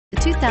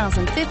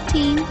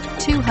2015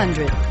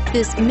 200.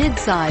 This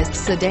mid-sized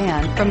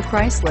sedan from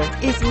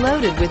Chrysler is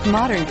loaded with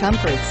modern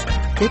comforts.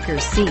 Thicker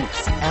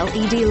seats,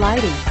 LED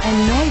lighting,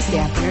 and noise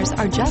dampeners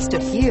are just a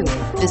few.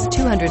 This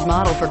 200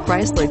 model for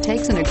Chrysler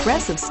takes an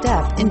aggressive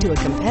step into a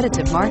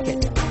competitive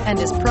market and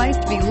is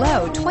priced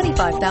below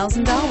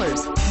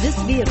 $25,000. This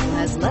vehicle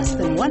has less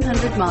than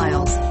 100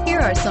 miles. Here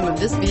are some of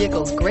this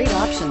vehicle's great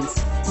options: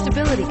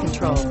 stability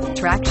control,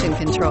 traction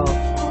control,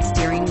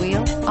 steering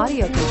wheel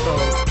audio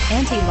controls,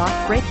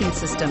 anti-lock braking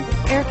system,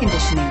 air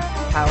conditioning,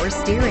 power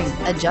steering,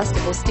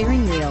 adjustable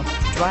steering wheel,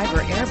 driver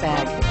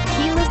airbag,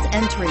 keyless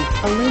entry,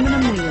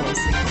 aluminum wheels.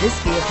 This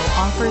vehicle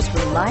offers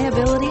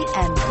reliability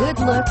and good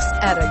looks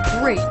at a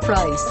great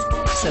price.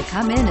 So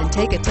come in and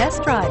take a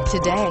test drive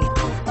today.